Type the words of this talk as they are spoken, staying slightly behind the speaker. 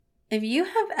If you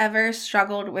have ever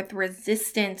struggled with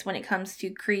resistance when it comes to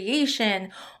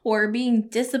creation or being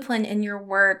disciplined in your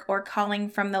work or calling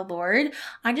from the Lord,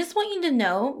 I just want you to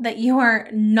know that you are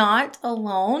not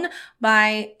alone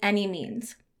by any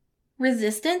means.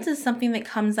 Resistance is something that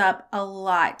comes up a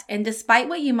lot, and despite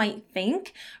what you might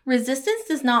think, resistance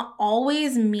does not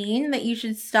always mean that you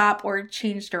should stop or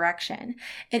change direction.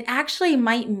 It actually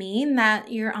might mean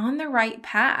that you're on the right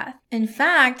path. In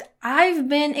fact, I've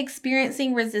been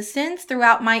experiencing resistance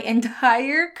throughout my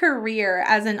entire career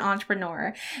as an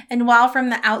entrepreneur. And while from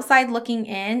the outside looking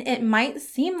in, it might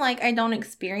seem like I don't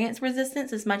experience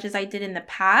resistance as much as I did in the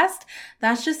past,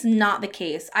 that's just not the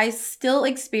case. I still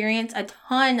experience a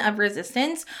ton of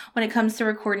resistance when it comes to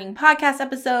recording podcast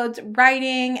episodes,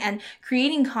 writing, and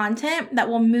creating content that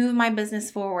will move my business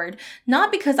forward.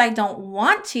 Not because I don't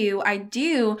want to, I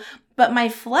do, but my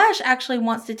flesh actually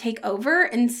wants to take over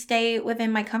and stay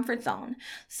within my comfort zone.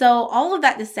 So all of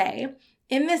that to say,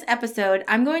 in this episode,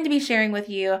 I'm going to be sharing with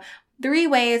you 3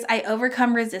 ways I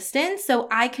overcome resistance so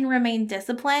I can remain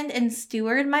disciplined and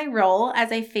steward my role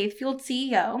as a faith-fueled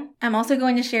CEO. I'm also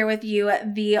going to share with you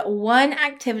the one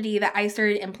activity that I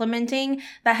started implementing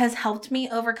that has helped me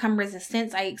overcome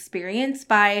resistance I experienced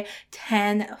by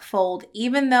 10-fold,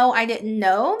 even though I didn't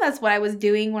know that's what I was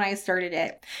doing when I started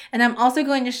it. And I'm also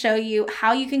going to show you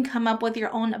how you can come up with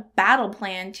your own battle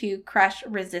plan to crush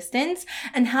resistance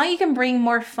and how you can bring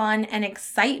more fun and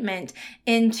excitement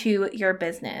into your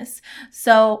business.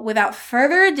 So without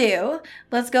further ado,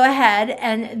 let's go ahead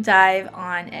and dive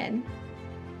on in.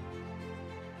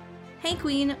 Hey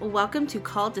Queen, welcome to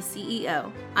Called to CEO.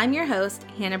 I'm your host,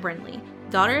 Hannah Brindley,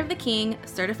 daughter of the King,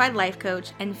 certified life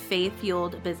coach, and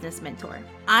faith-fueled business mentor.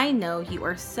 I know you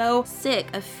are so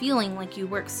sick of feeling like you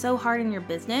work so hard in your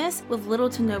business with little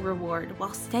to no reward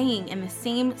while staying in the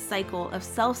same cycle of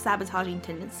self-sabotaging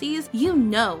tendencies you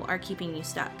know are keeping you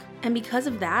stuck. And because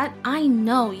of that, I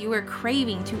know you are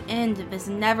craving to end this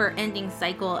never-ending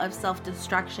cycle of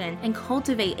self-destruction and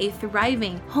cultivate a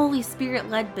thriving, Holy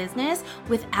Spirit-led business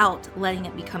without letting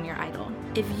it become your idol.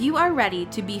 If you are ready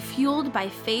to be fueled by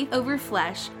faith over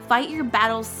flesh, fight your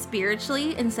battles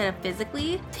spiritually instead of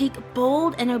physically, take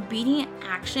bold and obedient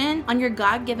action on your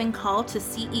God-given call to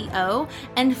CEO,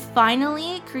 and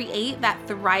finally create that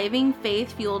thriving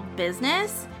faith-fueled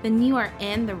business, then you are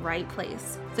in the right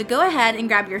place. So go ahead and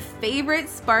grab your favorite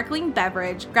sparkling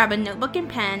beverage, grab a notebook and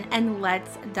pen, and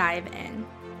let's dive in.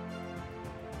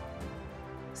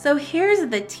 So here's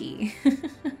the tea.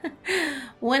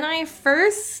 When I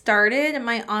first started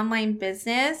my online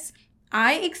business,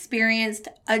 I experienced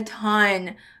a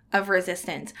ton of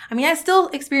resistance. I mean, I still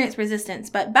experience resistance,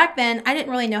 but back then I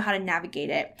didn't really know how to navigate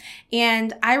it.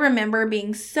 And I remember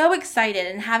being so excited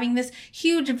and having this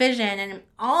huge vision and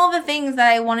all the things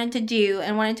that I wanted to do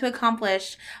and wanted to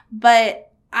accomplish,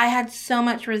 but I had so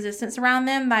much resistance around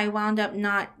them that I wound up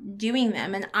not doing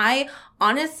them. And I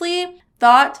honestly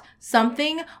thought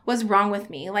something was wrong with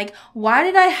me. Like, why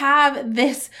did I have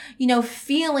this,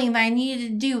 feeling that I needed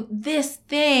to do this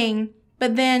thing,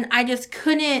 but then I just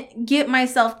couldn't get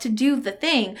myself to do the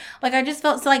thing? Like, I just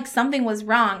felt like something was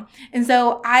wrong. And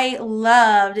so I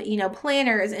loved,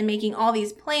 planners and making all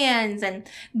these plans and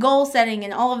goal setting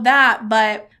and all of that.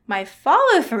 But my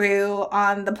follow through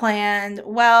on the plan,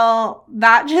 well,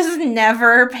 that just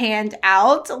never panned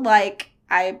out like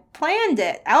I planned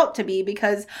it out to be,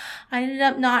 because I ended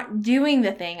up not doing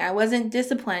the thing. I wasn't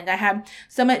disciplined. I had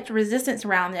so much resistance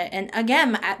around it. And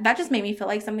again, that just made me feel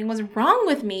like something was wrong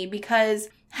with me, because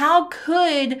how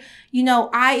could,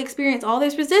 I experience all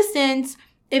this resistance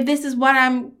if this is what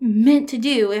I'm meant to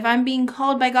do? If I'm being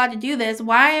called by God to do this,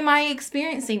 why am I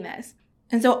experiencing this?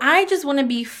 And so I just want to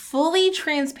be fully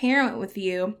transparent with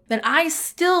you that I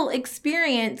still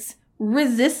experience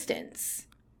resistance.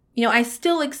 I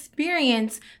still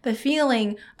experience the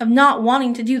feeling of not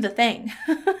wanting to do the thing.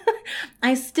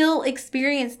 I still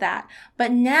experience that.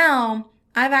 But now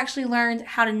I've actually learned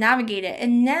how to navigate it.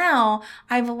 And now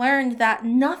I've learned that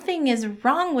nothing is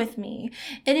wrong with me.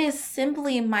 It is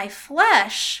simply my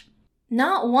flesh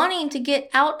not wanting to get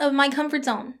out of my comfort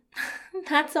zone.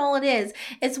 That's all it is.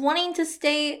 It's wanting to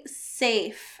stay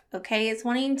safe. Okay, it's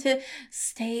wanting to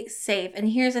stay safe. And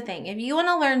here's the thing. If you want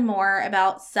to learn more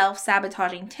about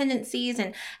self-sabotaging tendencies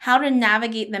and how to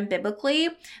navigate them biblically,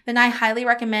 then I highly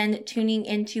recommend tuning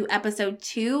into episode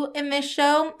 2 in this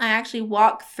show. I actually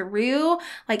walk through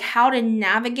how to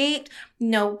navigate,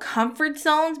 comfort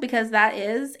zones, because that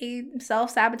is a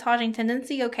self-sabotaging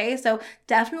tendency. Okay, so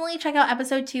definitely check out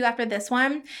episode 2 after this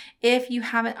one if you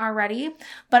haven't already.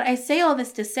 But I say all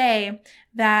this to say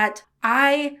that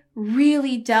I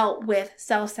really dealt with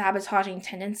self-sabotaging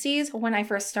tendencies when I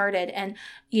first started. And,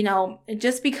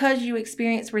 just because you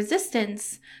experience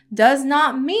resistance does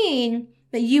not mean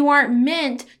that you aren't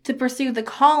meant to pursue the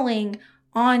calling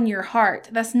on your heart.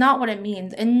 That's not what it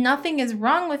means. And nothing is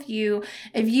wrong with you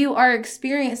if you are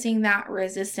experiencing that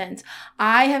resistance.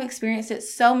 I have experienced it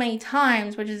so many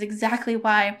times, which is exactly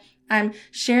why I'm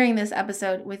sharing this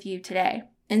episode with you today.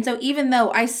 And so even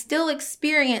though I still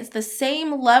experience the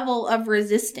same level of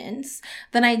resistance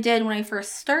that I did when I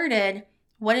first started,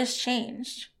 what has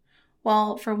changed?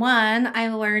 Well, for one, I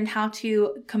learned how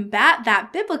to combat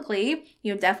that biblically.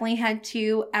 You definitely head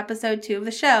to episode 2 of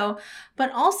the show.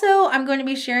 But also, I'm going to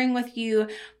be sharing with you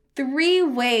 3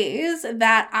 ways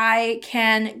that I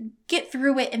can get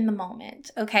through it in the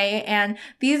moment, okay? And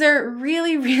these are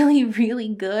really, really, really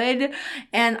good.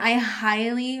 And I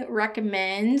highly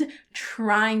recommend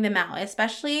trying them out,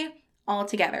 especially all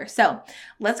together. So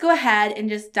let's go ahead and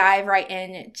just dive right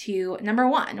into number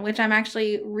 1, which I'm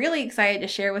actually really excited to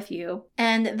share with you.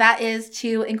 And that is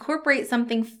to incorporate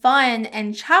something fun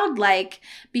and childlike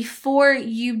before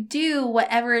you do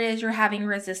whatever it is you're having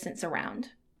resistance around.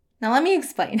 Now, let me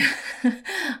explain.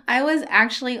 I was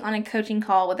actually on a coaching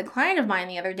call with a client of mine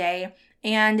the other day,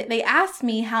 and they asked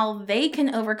me how they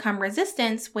can overcome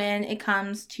resistance when it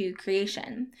comes to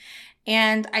creation.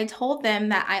 And I told them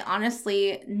that I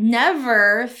honestly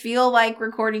never feel like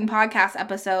recording podcast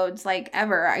episodes like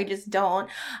ever. I just don't.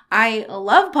 I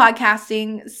love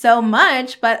podcasting so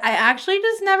much, but I actually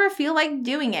just never feel like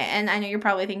doing it. And I know you're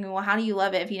probably thinking, well, how do you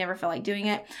love it if you never feel like doing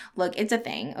it? Look, it's a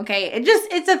thing, okay?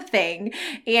 It's a thing.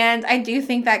 And I do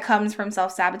think that comes from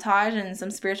self-sabotage and some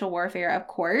spiritual warfare, of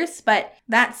course. But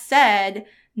that said,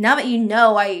 now that you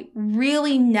know I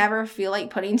really never feel like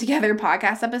putting together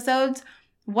podcast episodes,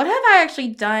 what have I actually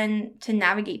done to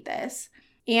navigate this?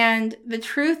 And the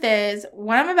truth is,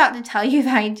 what I'm about to tell you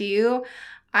that I do,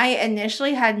 I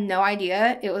initially had no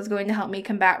idea it was going to help me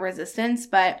combat resistance,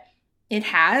 but it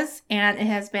has, and it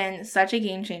has been such a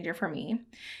game changer for me.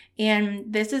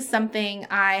 And this is something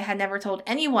I had never told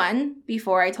anyone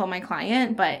before I told my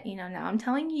client, but now I'm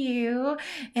telling you.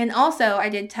 And also I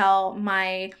did tell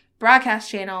my broadcast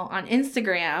channel on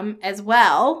Instagram as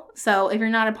well. So if you're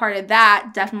not a part of that,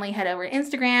 definitely head over to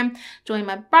Instagram, join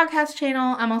my broadcast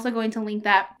channel. I'm also going to link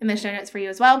that in the show notes for you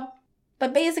as well.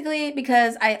 But basically,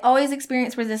 because I always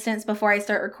experience resistance before I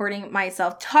start recording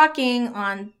myself talking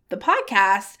on the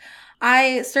podcast,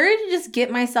 I started to just get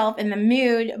myself in the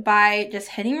mood by just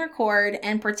hitting record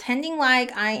and pretending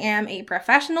like I am a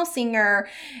professional singer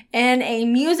in a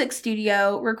music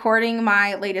studio recording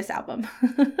my latest album.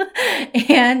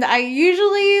 And I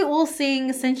usually will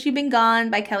sing Since You've Been Gone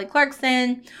by Kelly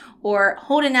Clarkson, or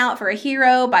Holding Out for a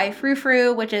Hero by Frou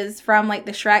Frou, which is from like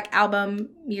the Shrek album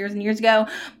years and years ago.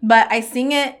 But I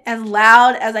sing it as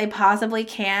loud as I possibly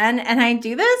can. And I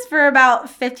do this for about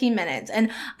 15 minutes.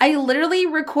 And I literally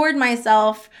record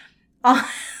myself on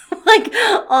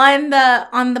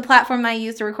on the platform that I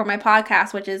use to record my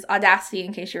podcast, which is Audacity,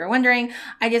 in case you were wondering.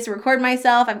 I just record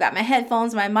myself. I've got my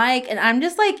headphones, my mic, and I'm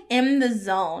just like in the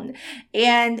zone.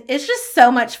 And it's just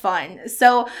so much fun.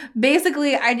 So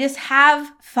basically, I just have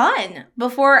fun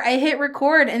before I hit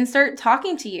record and start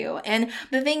talking to you. And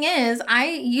the thing is, I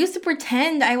used to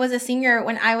pretend I was a singer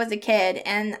when I was a kid,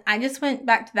 and I just went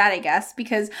back to that, I guess,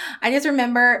 because I just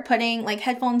remember putting like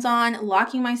headphones on,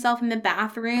 locking myself in the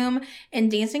bathroom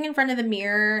and dancing in front of the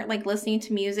mirror, like listening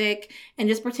to music and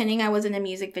just pretending I was in a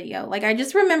music video. Like I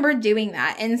just remember doing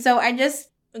that. And so I guess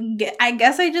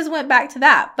I just went back to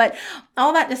that. But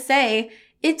all that to say,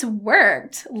 it's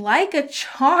worked like a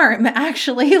charm,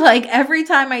 actually. Like every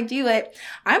time I do it,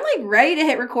 I'm like ready to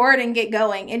hit record and get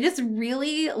going. It just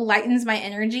really lightens my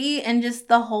energy and just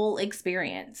the whole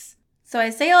experience. So I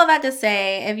say all that to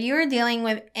say, if you are dealing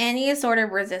with any sort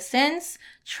of resistance,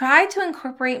 try to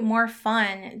incorporate more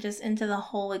fun just into the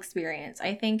whole experience.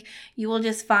 I think you will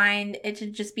just find it to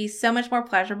just be so much more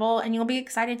pleasurable and you'll be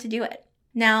excited to do it.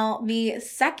 Now, the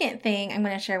second thing I'm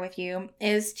going to share with you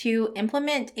is to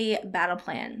implement a battle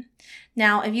plan.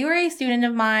 Now, if you are a student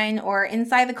of mine or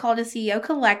inside the Call to CEO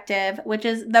Collective, which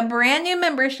is the brand new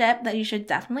membership that you should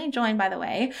definitely join, by the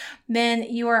way, then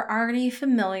you are already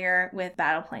familiar with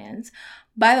battle plans.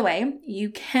 By the way, you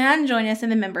can join us in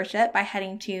the membership by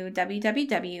heading to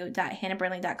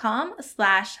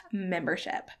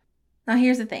www.hannahbrindley.com/membership. Now,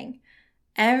 here's the thing.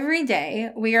 Every day,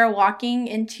 we are walking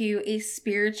into a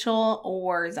spiritual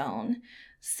war zone.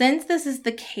 Since this is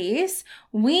the case,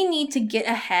 we need to get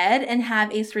ahead and have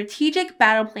a strategic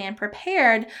battle plan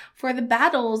prepared for the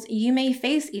battles you may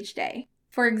face each day.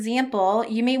 For example,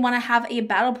 you may want to have a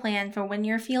battle plan for when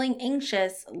you're feeling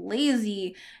anxious,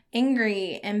 lazy,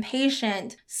 angry,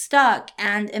 impatient, stuck,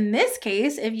 and in this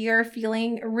case, if you're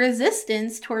feeling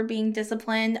resistance toward being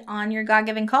disciplined on your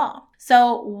God-given call.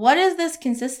 So what does this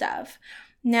consist of?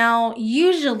 Now,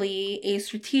 usually a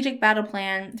strategic battle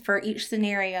plan for each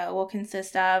scenario will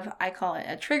consist of, I call it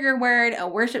a trigger word, a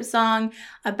worship song,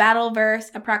 a battle verse,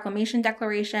 a proclamation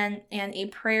declaration, and a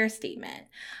prayer statement.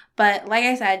 But like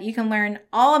I said, you can learn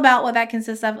all about what that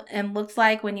consists of and looks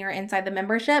like when you're inside the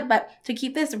membership. But to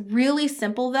keep this really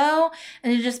simple though,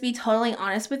 and to just be totally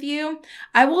honest with you,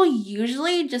 I will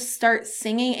usually just start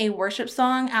singing a worship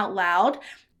song out loud.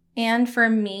 And for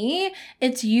me,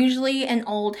 it's usually an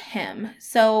old hymn.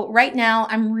 So right now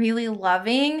I'm really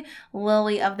loving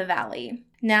Lily of the Valley.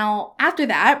 Now, after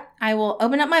that, I will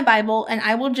open up my Bible and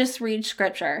I will just read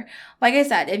scripture. Like I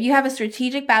said, if you have a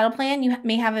strategic battle plan, you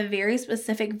may have a very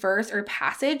specific verse or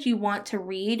passage you want to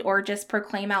read or just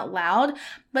proclaim out loud.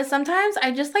 But sometimes I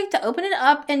just like to open it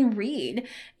up and read.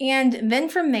 And then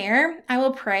from there, I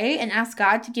will pray and ask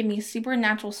God to give me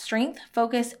supernatural strength,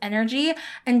 focus, energy,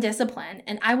 and discipline.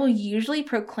 And I will usually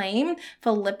proclaim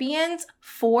Philippians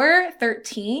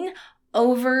 4:13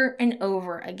 over and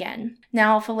over again.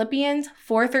 Now, Philippians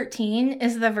 4:13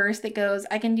 is the verse that goes,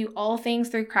 I can do all things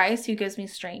through Christ who gives me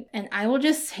strength. And I will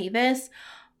just say this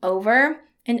over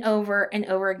and over and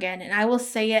over again, and I will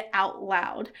say it out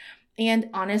loud. And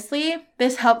honestly,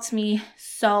 this helps me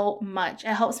so much. It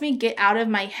helps me get out of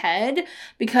my head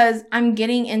because I'm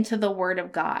getting into the Word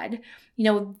of God. You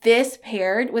know, this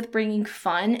paired with bringing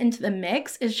fun into the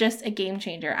mix is just a game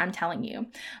changer, I'm telling you.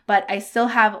 But I still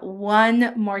have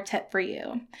one more tip for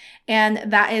you,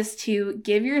 and that is to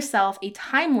give yourself a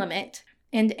time limit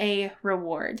and a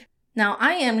reward. Now,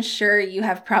 I am sure you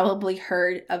have probably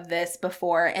heard of this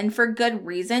before, and for good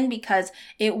reason, because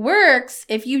it works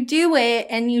if you do it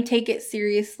and you take it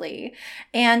seriously.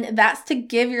 And that's to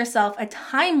give yourself a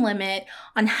time limit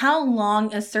on how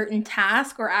long a certain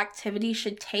task or activity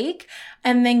should take,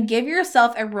 and then give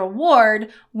yourself a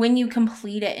reward when you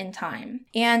complete it in time.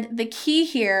 And the key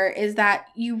here is that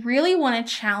you really want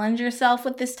to challenge yourself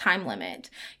with this time limit.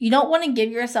 You don't want to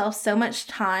give yourself so much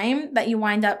time that you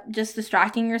wind up just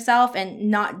distracting yourself and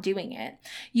not doing it.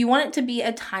 You want it to be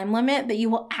a time limit that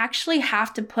you will actually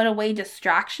have to put away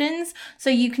distractions so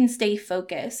you can stay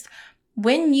focused.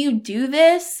 When you do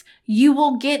this, you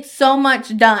will get so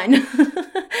much done.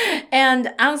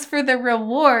 And as for the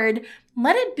reward,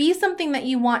 let it be something that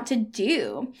you want to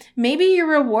do. Maybe your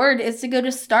reward is to go to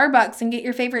Starbucks and get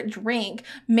your favorite drink.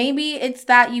 Maybe it's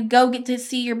that you go get to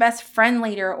see your best friend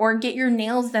later or get your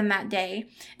nails done that day.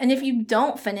 And if you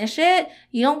don't finish it,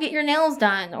 you don't get your nails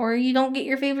done or you don't get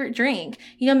your favorite drink.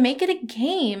 You know, make it a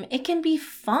game. It can be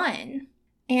fun.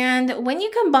 And when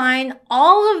you combine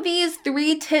all of these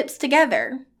 3 tips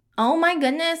together, oh my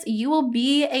goodness, you will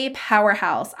be a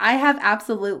powerhouse. I have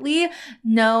absolutely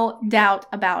no doubt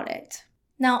about it.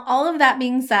 Now, all of that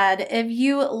being said, if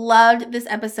you loved this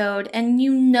episode and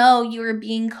you know you are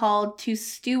being called to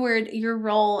steward your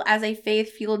role as a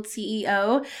faith-fueled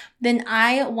CEO, then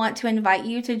I want to invite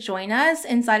you to join us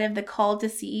inside of the Called to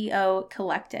CEO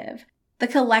Collective. The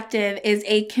Collective is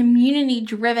a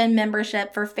community-driven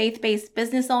membership for faith-based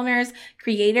business owners,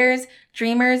 creators,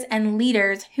 dreamers, and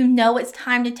leaders who know it's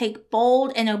time to take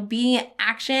bold and obedient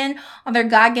action on their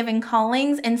God-given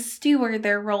callings and steward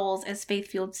their roles as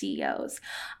faith-fueled CEOs.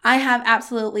 I have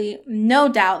absolutely no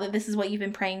doubt that this is what you've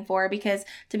been praying for because,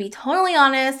 to be totally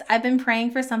honest, I've been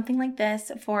praying for something like this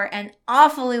for an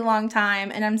awfully long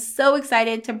time, and I'm so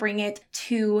excited to bring it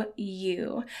to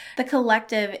you. The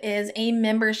Collective is a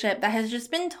membership that has just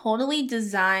been totally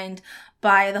designed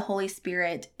by the Holy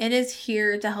Spirit. It is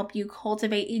here to help you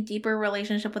cultivate a deeper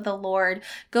relationship with the Lord,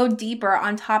 go deeper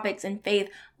on topics in faith,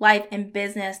 life, and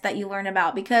business that you learn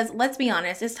about. Because let's be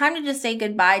honest, it's time to just say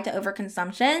goodbye to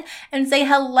overconsumption and say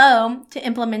hello to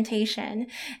implementation.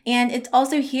 And it's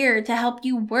also here to help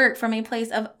you work from a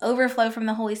place of overflow from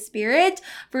the Holy Spirit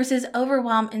versus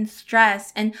overwhelm and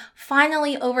stress, and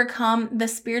finally overcome the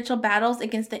spiritual battles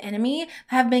against the enemy that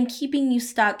have been keeping you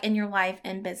stuck in your life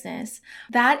and business.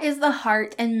 That is the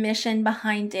heart and mission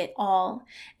behind it all.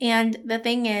 And the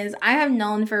thing is, I have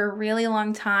known for a really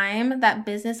long time that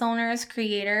business owners,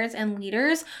 creators, and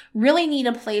leaders really need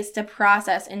a place to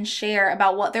process and share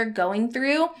about what they're going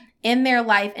through in their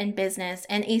life and business,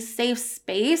 and a safe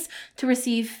space to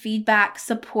receive feedback,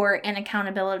 support, and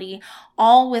accountability,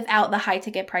 all without the high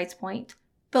ticket price point.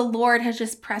 The Lord has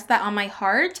just pressed that on my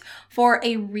heart for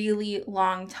a really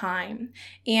long time.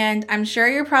 And I'm sure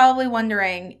you're probably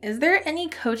wondering, is there any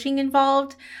coaching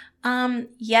involved?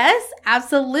 Yes,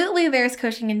 absolutely there's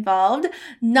coaching involved.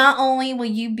 Not only will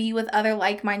you be with other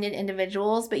like-minded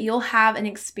individuals, but you'll have an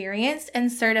experienced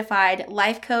and certified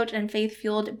life coach and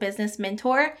faith-fueled business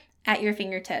mentor at your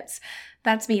fingertips.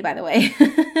 That's me, by the way.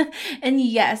 And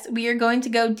yes, we are going to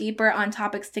go deeper on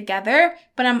topics together,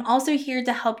 but I'm also here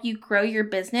to help you grow your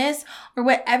business or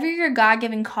whatever your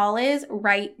God-given call is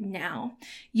right now.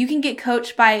 You can get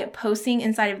coached by posting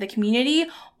inside of the community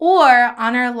or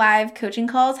on our live coaching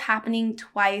calls happening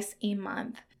twice a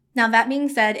month. Now, that being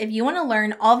said, if you want to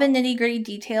learn all the nitty-gritty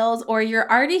details or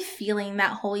you're already feeling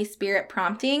that Holy Spirit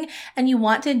prompting and you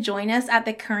want to join us at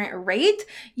the current rate,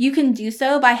 you can do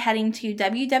so by heading to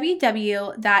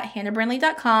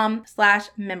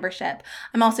www.hannahbrindley.com/membership.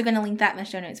 I'm also going to link that in the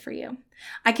show notes for you.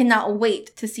 I cannot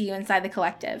wait to see you inside the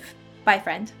collective. Bye,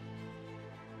 friend.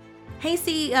 Hey,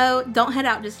 CEO, don't head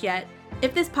out just yet.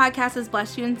 If this podcast has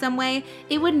blessed you in some way,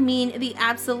 it would mean the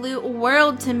absolute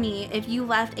world to me if you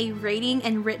left a rating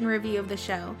and written review of the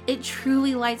show. It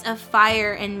truly lights a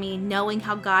fire in me knowing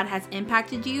how God has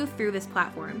impacted you through this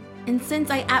platform. And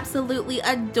since I absolutely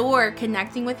adore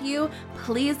connecting with you,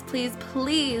 please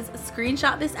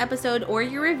screenshot this episode or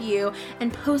your review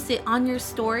and post it on your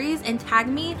stories and tag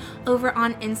me over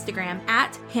on Instagram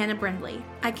at Hannah Brindley.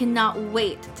 I cannot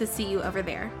wait to see you over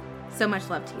there. So much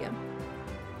love to you.